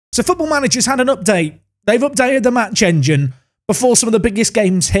So Football Manager's had an update. They've updated the match engine before some of the biggest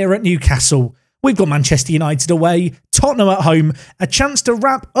games here at Newcastle. We've got Manchester United away, Tottenham at home, a chance to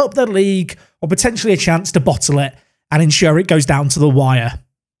wrap up the league, or potentially a chance to bottle it and ensure it goes down to the wire.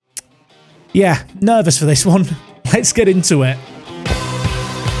 Yeah, nervous for this one. Let's get into it.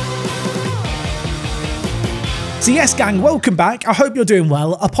 So yes, gang, welcome back. I hope you're doing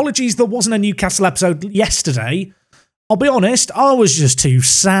well. Apologies there wasn't a Newcastle episode yesterday. I'll be honest, I was just too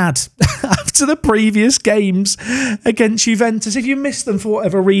sad after the previous games against Juventus. If you missed them for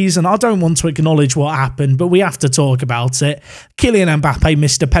whatever reason, I don't want to acknowledge what happened, but we have to talk about it. Kylian Mbappe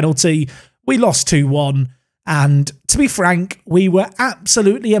missed a penalty. We lost 2-1. And to be frank, we were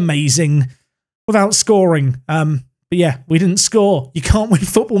absolutely amazing without scoring. But yeah, we didn't score. You can't win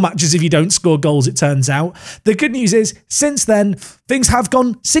football matches if you don't score goals, it turns out. The good news is, since then, things have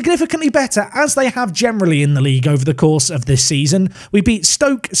gone significantly better, as they have generally in the league over the course of this season. We beat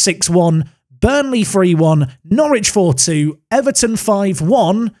Stoke 6-1, Burnley 3-1, Norwich 4-2, Everton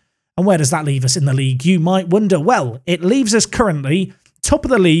 5-1. And where does that leave us in the league, you might wonder? Well, it leaves us currently top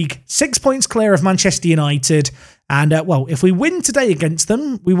of the league, 6 points clear of Manchester United. And, well, if we win today against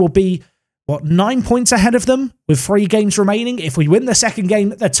them, we will be 9 points ahead of them with 3 games remaining. If we win the second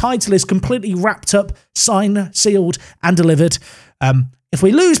game, the title is completely wrapped up, signed, sealed and delivered. If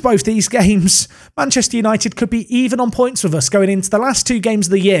we lose both these games, Manchester United could be even on points with us going into the last 2 games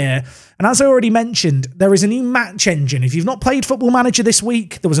of the year. And as I already mentioned, there is a new match engine. If you've not played Football Manager this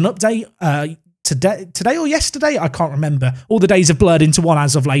week, there was an update today or yesterday, I can't remember. All the days have blurred into one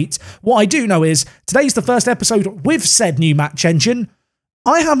as of late. What I do know is today's the first episode with said new match engine.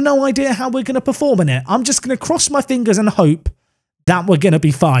 I have no idea how we're going to perform in it. I'm just going to cross my fingers and hope that we're going to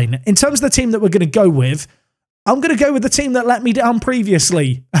be fine. In terms of the team that we're going to go with, I'm going to go with the team that let me down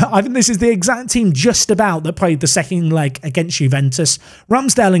previously. I think this is the exact team just about that played the second leg against Juventus.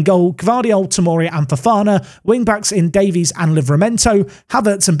 Ramsdale in goal, Gvardiol, Tomori and Fofana. Wingbacks in Davies and Livramento.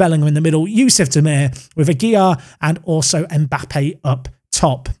 Havertz and Bellingham in the middle. Yusuf Demir with Aguiar and also Mbappe up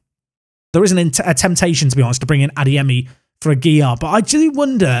top. There isn't a temptation, to be honest, to bring in Adeyemi for Aguiar, but I do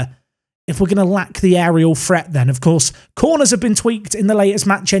wonder if we're going to lack the aerial threat then. Of course, corners have been tweaked in the latest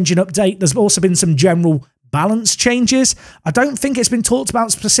match engine update. There's also been some general balance changes. I don't think it's been talked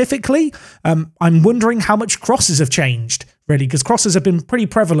about specifically. I'm wondering how much crosses have changed, really, because crosses have been pretty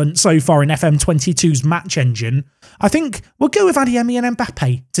prevalent so far in FM22's match engine. I think we'll go with Adeyemi and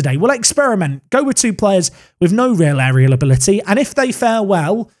Mbappe today. We'll experiment, go with 2 players with no real aerial ability, and if they fare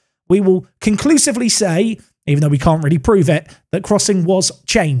well, we will conclusively say, even though we can't really prove it, that crossing was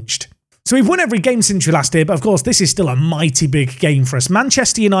changed. So we've won every game since we last did, but of course this is still a mighty big game for us.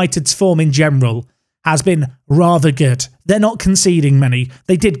 Manchester United's form in general has been rather good. They're not conceding many.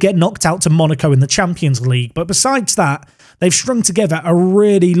 They did get knocked out to Monaco in the Champions League, but besides that, they've strung together a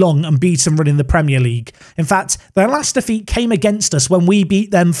really long unbeaten run in the Premier League. In fact, their last defeat came against us when we beat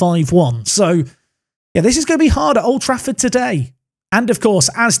them 5-1. So, yeah, this is going to be hard at Old Trafford today. And of course,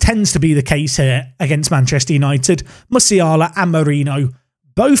 as tends to be the case here against Manchester United, Musiala and Marino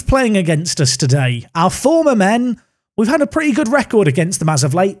both playing against us today. Our former men, we've had a pretty good record against them as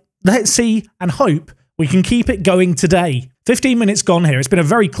of late. Let's see and hope we can keep it going today. 15 minutes gone here. It's been a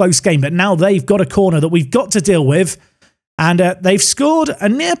very close game, but now they've got a corner that we've got to deal with. And they've scored a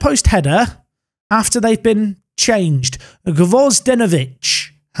near post header after they've been changed. Gvozdenovic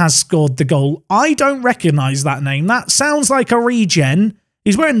has scored the goal. I don't recognise that name. That sounds like a regen.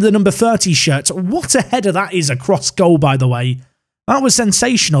 He's wearing the number 30 shirt. What a header that is across goal, by the way. That was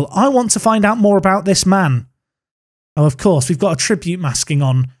sensational. I want to find out more about this man. Oh, of course, we've got a tribute masking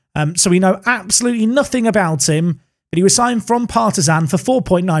on. So we know absolutely nothing about him. But he was signed from Partizan for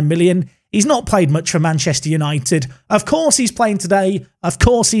 4.9 million. He's not played much for Manchester United. Of course he's playing today. Of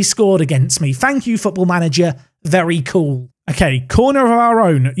course he scored against me. Thank you, Football Manager. Very cool. Okay, corner of our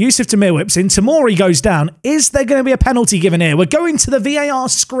own. Yusuf Demir whips in. Tomori goes down. Is there going to be a penalty given here? We're going to the VAR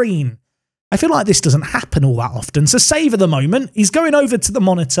screen. I feel like this doesn't happen all that often. So save at the moment. He's going over to the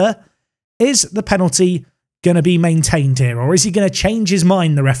monitor. Is the penalty going to be maintained here? Or is he going to change his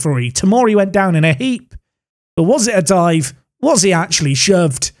mind, the referee? Tomori went down in a heap. But was it a dive? Was he actually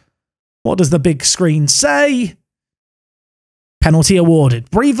shoved? What does the big screen say? Penalty awarded.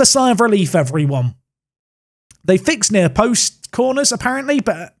 Breathe a sigh of relief, everyone. They fixed near post corners, apparently,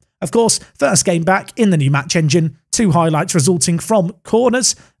 but of course, first game back in the new match engine. 2 highlights resulting from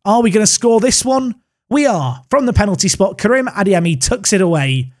corners. Are we going to score this one? We are. From the penalty spot, Karim Adeyemi tucks it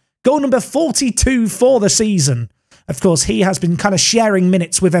away. Goal number 42 for the season. Of course, he has been kind of sharing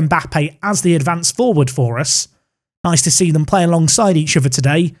minutes with Mbappe as the advance forward for us. Nice to see them play alongside each other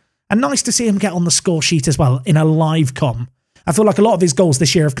today. And nice to see him get on the score sheet as well in a live com. I feel like a lot of his goals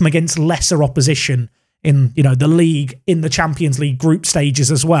this year have come against lesser opposition in, you know, the league, in the Champions League group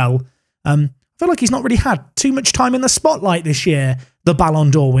stages as well. I feel like he's not really had too much time in the spotlight this year, the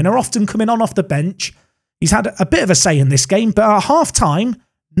Ballon d'Or winner, often coming on off the bench. He's had a bit of a say in this game, but at half-time,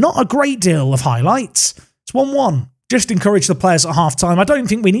 not a great deal of highlights. It's 1-1. Just encourage the players at half-time. I don't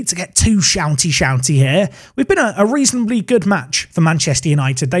think we need to get too shouty here. We've been a reasonably good match for Manchester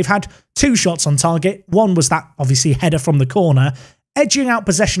United. They've had 2 shots on target. One was that, obviously, header from the corner. Edging out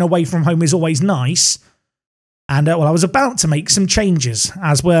possession away from home is always nice. And, well, I was about to make some changes,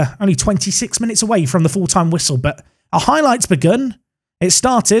 as we're only 26 minutes away from the full-time whistle, but our highlight's begun. It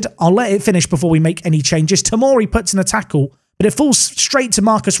started. I'll let it finish before we make any changes. Tomori puts in a tackle, but it falls straight to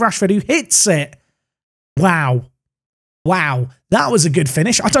Marcus Rashford, who hits it. Wow. Wow, that was a good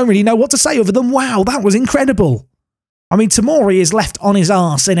finish. I don't really know what to say other than wow, that was incredible. I mean, Tomori is left on his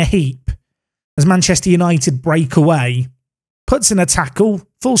arse in a heap as Manchester United break away. Puts in a tackle,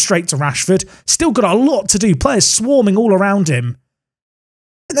 falls straight to Rashford. Still got a lot to do, players swarming all around him.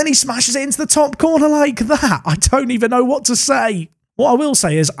 And then he smashes it into the top corner like that. I don't even know what to say. What I will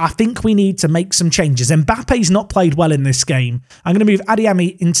say is I think we need to make some changes. Mbappe's not played well in this game. I'm going to move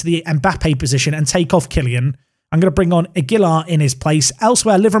Adeyemi into the Mbappe position and take off Kylian. I'm going to bring on Aguilar in his place.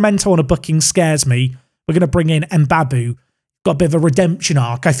 Elsewhere, Livramento on a booking scares me. We're going to bring in Mbabu. Got a bit of a redemption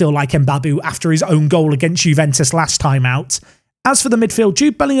arc, I feel like, Mbabu, after his own goal against Juventus last time out. As for the midfield,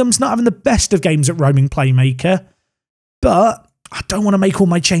 Jude Bellingham's not having the best of games at roaming playmaker. But I don't want to make all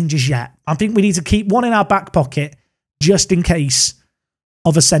my changes yet. I think we need to keep one in our back pocket just in case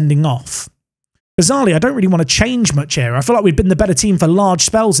of a sending off. Bizarrely, I don't really want to change much here. I feel like we've been the better team for large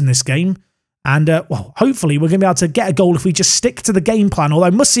spells in this game. And, well, hopefully we're going to be able to get a goal if we just stick to the game plan. Although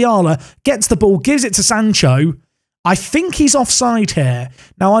Musiala gets the ball, gives it to Sancho. I think he's offside here.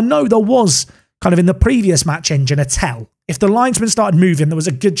 Now, I know there was, kind of in the previous match engine, a tell. If the linesman started moving, there was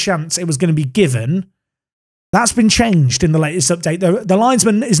a good chance it was going to be given. That's been changed in the latest update. The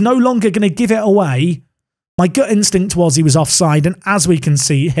linesman is no longer going to give it away. My gut instinct was he was offside. And as we can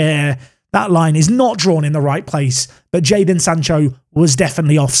see here, that line is not drawn in the right place, but Jadon Sancho was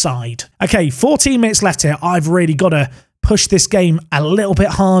definitely offside. Okay, 14 minutes left here. I've really got to push this game a little bit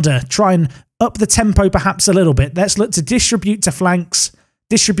harder. Try and up the tempo perhaps a little bit. Let's look to distribute to flanks,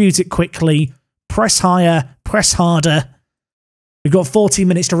 distribute it quickly, press higher, press harder. We've got 14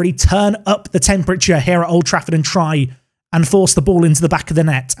 minutes to really turn up the temperature here at Old Trafford and try and force the ball into the back of the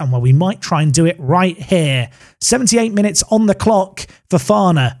net. And well, we might try and do it right here. 78 minutes on the clock.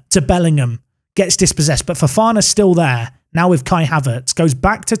 Fofana to Bellingham. Gets dispossessed, but Fofana's still there. Now with Kai Havertz. Goes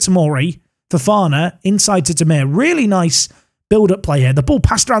back to Tomori. Fofana inside to Demir. Really nice build-up play here. The ball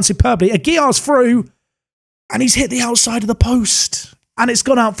passed around superbly. Aguiar's through. And he's hit the outside of the post. And it's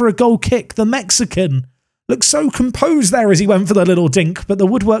gone out for a goal kick. The Mexican looks so composed there as he went for the little dink, but the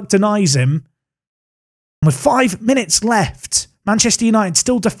woodwork denies him. With 5 minutes left, Manchester United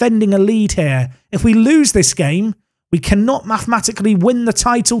still defending a lead here. If we lose this game, we cannot mathematically win the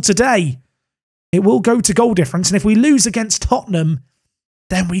title today. It will go to goal difference, and if we lose against Tottenham,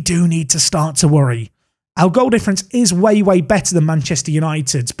 then we do need to start to worry. Our goal difference is way, way better than Manchester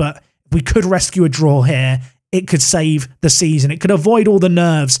United's, but if we could rescue a draw here, it could save the season. It could avoid all the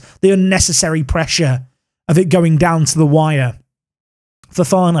nerves, the unnecessary pressure of it going down to the wire.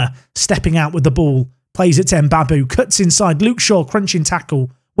 Fofana stepping out with the ball. Plays it to Mbabu, cuts inside, Luke Shaw crunching tackle,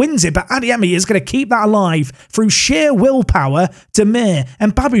 wins it, but Adeyemi is going to keep that alive through sheer willpower. Demir,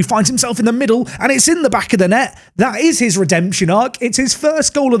 Mbabu finds himself in the middle, and it's in the back of the net. That is his redemption arc. It's his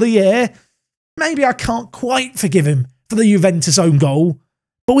first goal of the year. Maybe I can't quite forgive him for the Juventus own goal,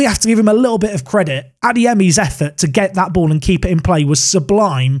 but we have to give him a little bit of credit. Adeyemi's effort to get that ball and keep it in play was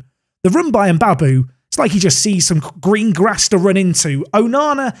sublime. The run by Mbabu, it's like he just sees some green grass to run into.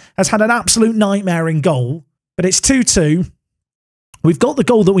 Onana has had an absolute nightmare in goal, but it's 2-2. We've got the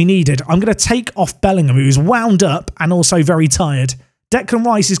goal that we needed. I'm going to take off Bellingham, who's wound up and also very tired. Declan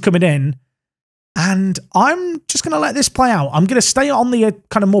Rice is coming in, and I'm just going to let this play out. I'm going to stay on the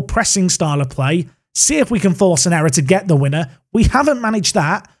kind of more pressing style of play, see if we can force an error to get the winner. We haven't managed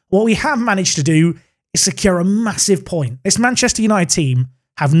that. What we have managed to do is secure a massive point. This Manchester United team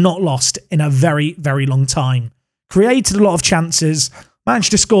have not lost in a very, very long time. Created a lot of chances, managed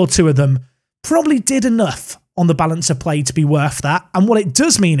to score 2 of them, probably did enough on the balance of play to be worth that. And what it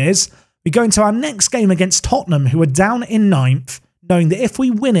does mean is we go into our next game against Tottenham, who are down in 9th, knowing that if we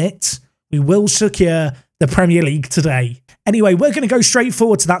win it, we will secure the Premier League today. Anyway, we're going to go straight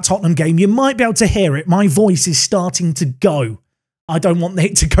forward to that Tottenham game. You might be able to hear it. My voice is starting to go. I don't want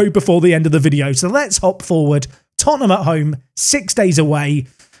it to go before the end of the video. So let's hop forward. Tottenham at home, 6 days away.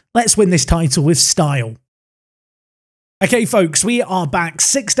 Let's win this title with style. Okay, folks, we are back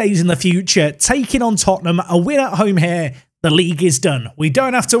 6 days in the future, taking on Tottenham. A win at home here. The league is done. We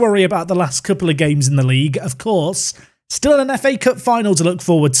don't have to worry about the last couple of games in the league, of course. Still an FA Cup final to look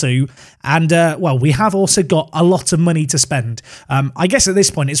forward to. And, well, we have also got a lot of money to spend. I guess at this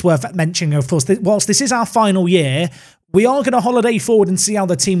point it's worth mentioning, of course, that whilst this is our final year, we are going to holiday forward and see how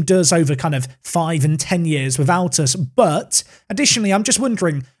the team does over kind of 5 and 10 years without us. But, additionally, I'm just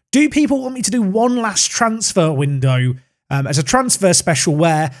wondering, do people want me to do one last transfer window as a transfer special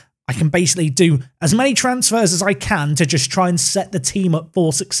where I can basically do as many transfers as I can to just try and set the team up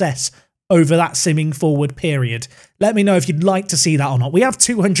for success over that simming forward period? Let me know if you'd like to see that or not. We have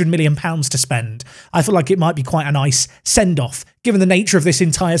 £200 million to spend. I feel like it might be quite a nice send-off, given the nature of this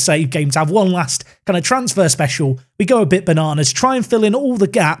entire save game, to have one last kind of transfer special. We go a bit bananas, try and fill in all the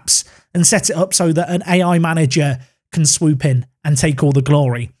gaps and set it up so that an AI manager can swoop in and take all the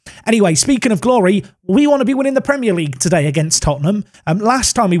glory. Anyway, speaking of glory, we want to be winning the Premier League today against Tottenham.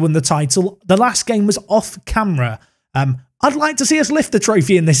 Last time we won the title, the last game was off camera. I'd like to see us lift the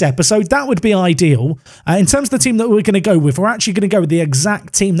trophy in this episode. That would be ideal. In terms of the team that we're going to go with, we're actually going to go with the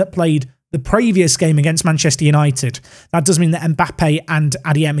exact team that played the previous game against Manchester United. That does mean that Mbappe and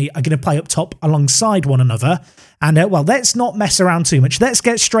Adeyemi are going to play up top alongside one another. And, well, let's not mess around too much. Let's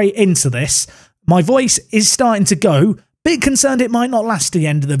get straight into this. My voice is starting to go. Bit concerned it might not last to the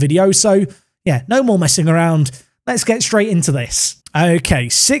end of the video. So, yeah, no more messing around. Let's get straight into this. Okay,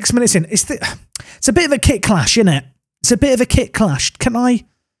 6 minutes in. It's a bit of a kit clash, isn't it? It's a bit of a kit clash. Can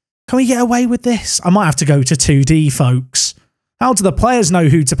we get away with this? I might have to go to 2D, folks. How do the players know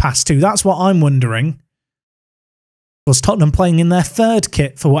who to pass to? That's what I'm wondering. Was Tottenham playing in their third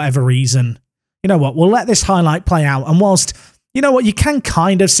kit for whatever reason? You know what? We'll let this highlight play out. And whilst, you know what, you can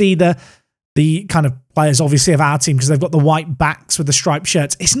kind of see the kind of players, obviously, of our team because they've got the white backs with the striped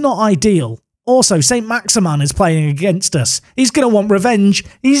shirts. It's not ideal. Also, St. Maximin is playing against us. He's going to want revenge.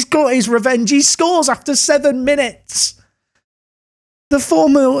 He's got his revenge. He scores after 7 minutes. The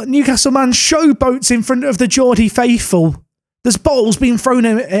former Newcastle man showboats in front of the Geordie faithful. There's balls being thrown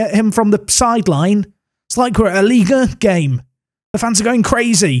at him from the sideline. It's like we're at a Liga game. The fans are going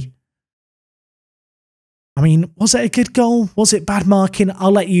crazy. I mean, was it a good goal? Was it bad marking?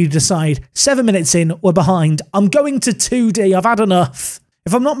 I'll let you decide. 7 minutes in, we're behind. I'm going to 2D. I've had enough.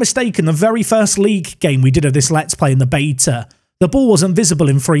 If I'm not mistaken, the very first league game we did of this Let's Play in the beta, the ball wasn't visible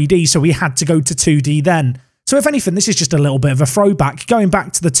in 3D, so we had to go to 2D then. So if anything, this is just a little bit of a throwback, going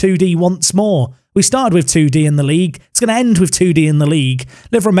back to the 2D once more. We started with 2D in the league. It's going to end with 2D in the league.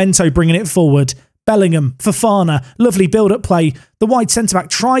 Livramento bringing it forward. Bellingham, Fofana, lovely build-up play. The wide centre-back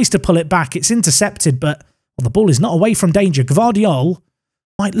tries to pull it back. It's intercepted, but well, the ball is not away from danger. Gvardiol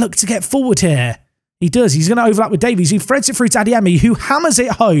might look to get forward here. He does. He's going to overlap with Davies, who threads it through to Adeyemi, who hammers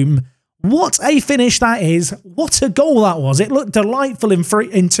it home. What a finish that is. What a goal that was. It looked delightful in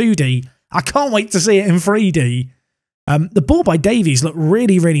 2D. I can't wait to see it in 3D. The ball by Davies looked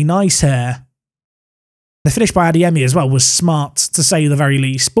really, really nice here. The finish by Adeyemi as well was smart, to say the very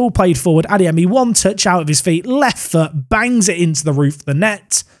least. Ball played forward. Adeyemi, one touch out of his feet. Left foot, bangs it into the roof of the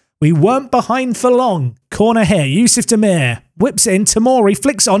net. We weren't behind for long. Corner here. Yusuf Demir whips it in. Tamori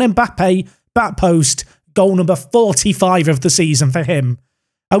flicks on Mbappe. Back post. Goal number 45 of the season for him.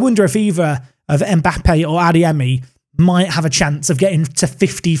 I wonder if either of Mbappe or Adeyemi might have a chance of getting to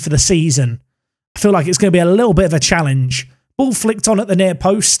 50 for the season. I feel like it's going to be a little bit of a challenge. Ball flicked on at the near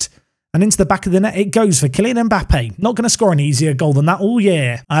post. And into the back of the net it goes for Kylian Mbappe. Not going to score an easier goal than that all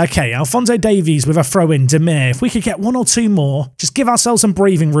year. Okay, Alphonso Davies with a throw-in. Demir, if we could get one or two more, just give ourselves some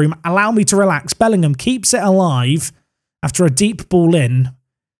breathing room, allow me to relax. Bellingham keeps it alive after a deep ball in.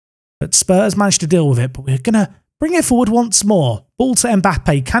 But Spurs managed to deal with it, but we're going to bring it forward once more. Ball to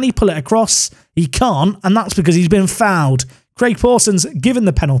Mbappe. Can he pull it across? He can't, and that's because he's been fouled. Craig Pawson's given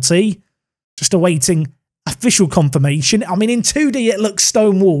the penalty. Just awaiting official confirmation. I mean, in 2D it looks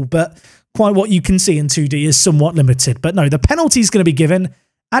stonewall, but quite what you can see in 2D is somewhat limited. But no, the penalty is going to be given.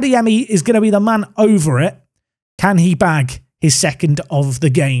 Adeyemi is going to be the man over it. Can he bag his second of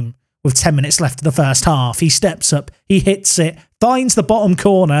the game with 10 minutes left of the first half? He steps up, he hits it, finds the bottom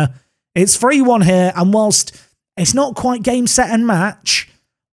corner. It's 3-1 here, and whilst it's not quite game, set and match,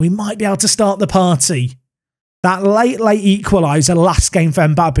 we might be able to start the party. That late equaliser last game for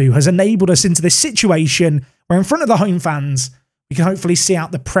Mbappe has enabled us into this situation where in front of the home fans, we can hopefully see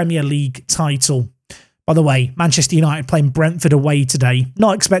out the Premier League title. By the way, Manchester United playing Brentford away today.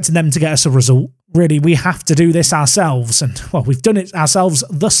 Not expecting them to get us a result. Really, we have to do this ourselves. And, well, we've done it ourselves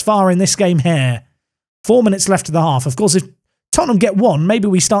thus far in this game here. 4 minutes left of the half. Of course, if Tottenham get one, maybe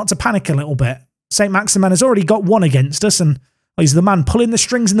we start to panic a little bit. St. Maximin has already got one against us, and he's the man pulling the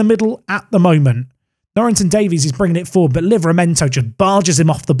strings in the middle at the moment. Norrington Davies is bringing it forward, but Livramento just barges him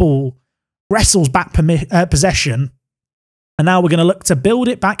off the ball, wrestles back possession, and now we're going to look to build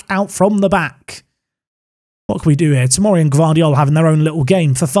it back out from the back. What can we do here? Tomori and Gvardiol having their own little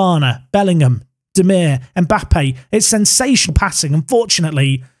game. Fofana, Bellingham, Demir, Mbappe. It's sensational passing.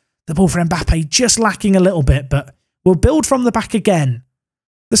 Unfortunately, the ball for Mbappe just lacking a little bit, but we'll build from the back again.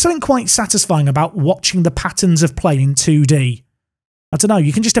 There's something quite satisfying about watching the patterns of play in 2D. I don't know,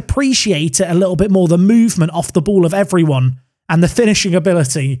 you can just appreciate it a little bit more, the movement off the ball of everyone and the finishing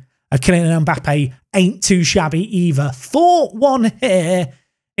ability of Kylian Mbappe ain't too shabby either. 4-1 here.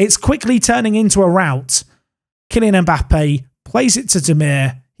 It's quickly turning into a rout. Kylian Mbappe plays it to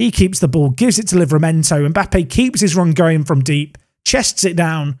Demir. He keeps the ball, gives it to Livramento. Mbappe keeps his run going from deep, chests it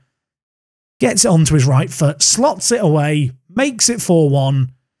down, gets it onto his right foot, slots it away, makes it 4-1.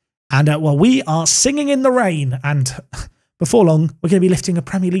 And, well, we are singing in the rain. And before long, we're going to be lifting a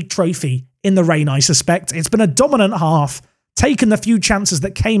Premier League trophy in the rain, I suspect. It's been a dominant half, taken the few chances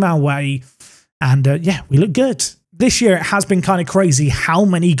that came our way. And, yeah, we look good. This year, it has been kind of crazy how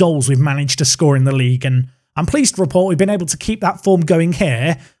many goals we've managed to score in the league. And I'm pleased to report we've been able to keep that form going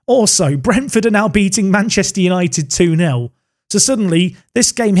here. Also, Brentford are now beating Manchester United 2-0. So suddenly,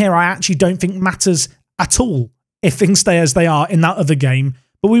 this game here I actually don't think matters at all if things stay as they are in that other game.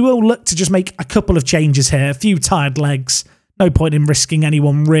 But we will look to just make a couple of changes here. A few tired legs. No point in risking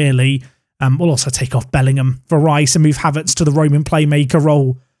anyone, really. We'll also take off Bellingham for Rice and move Havertz to the roaming playmaker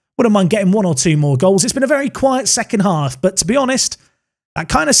role. Wouldn't mind getting 1 or 2 more goals. It's been a very quiet second half, but to be honest, that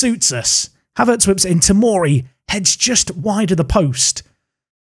kind of suits us. Havertz whips it in. Tomori heads just wide of the post.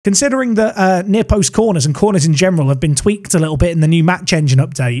 Considering that near post corners and corners in general have been tweaked a little bit in the new match engine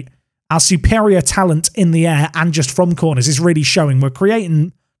update, our superior talent in the air and just from corners is really showing. We're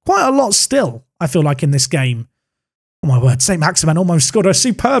creating quite a lot still, I feel like, in this game. Oh my word, St. Maximin almost scored a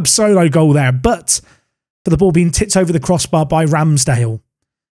superb solo goal there, but for the ball being tipped over the crossbar by Ramsdale.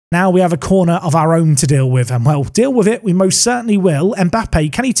 Now we have a corner of our own to deal with, and well, deal with it, we most certainly will.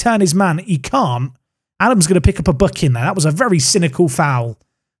 Mbappe, can he turn his man? He can't. Adam's going to pick up a booking there. That was a very cynical foul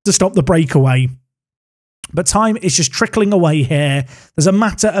to stop the breakaway. But time is just trickling away here. There's a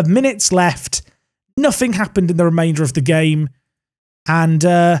matter of minutes left. Nothing happened in the remainder of the game. And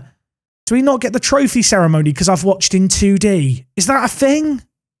do we not get the trophy ceremony because I've watched in 2D? Is that a thing?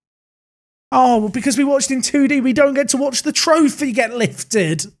 Oh, because we watched in 2D, we don't get to watch the trophy get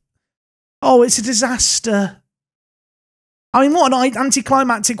lifted. Oh, it's a disaster. I mean, what an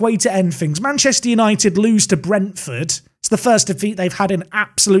anticlimactic way to end things. Manchester United lose to Brentford. It's the first defeat they've had in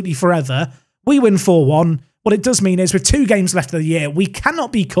absolutely forever. We win 4-1. What it does mean is with 2 games left of the year, we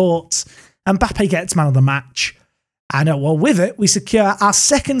cannot be caught. Mbappe gets man of the match. And well, with it, we secure our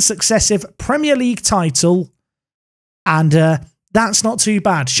 2nd successive Premier League title. And that's not too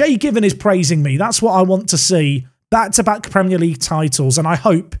bad. Shay Given is praising me. That's what I want to see. Back-to-back Premier League titles. And I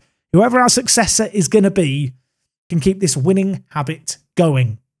hope whoever our successor is going to be can keep this winning habit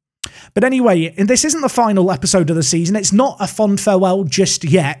going. But anyway, this isn't the final episode of the season. It's not a fond farewell just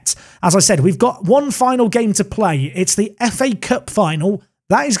yet. As I said, we've got one final game to play. It's the FA Cup final.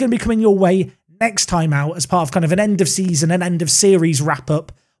 That is going to be coming your way next time out as part of kind of an end of season and end of series wrap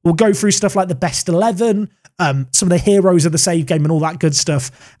up. We'll go through stuff like the best 11, some of the heroes of the save game and all that good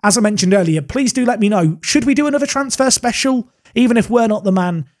stuff. As I mentioned earlier, please do let me know, should we do another transfer special? Even if we're not the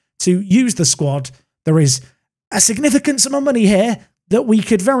man to use the squad, there is a significant sum of money here that we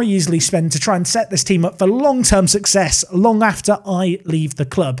could very easily spend to try and set this team up for long-term success long after I leave the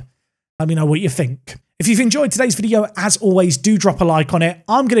club. Let me know what you think. If you've enjoyed today's video, as always, do drop a like on it.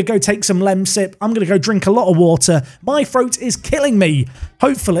 I'm going to go take some Lemsip. I'm going to go drink a lot of water. My throat is killing me.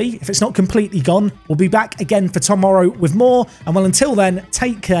 Hopefully, if it's not completely gone, we'll be back again for tomorrow with more. And well, until then,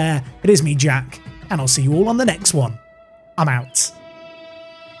 take care. It is me, Jack, and I'll see you all on the next one. I'm out.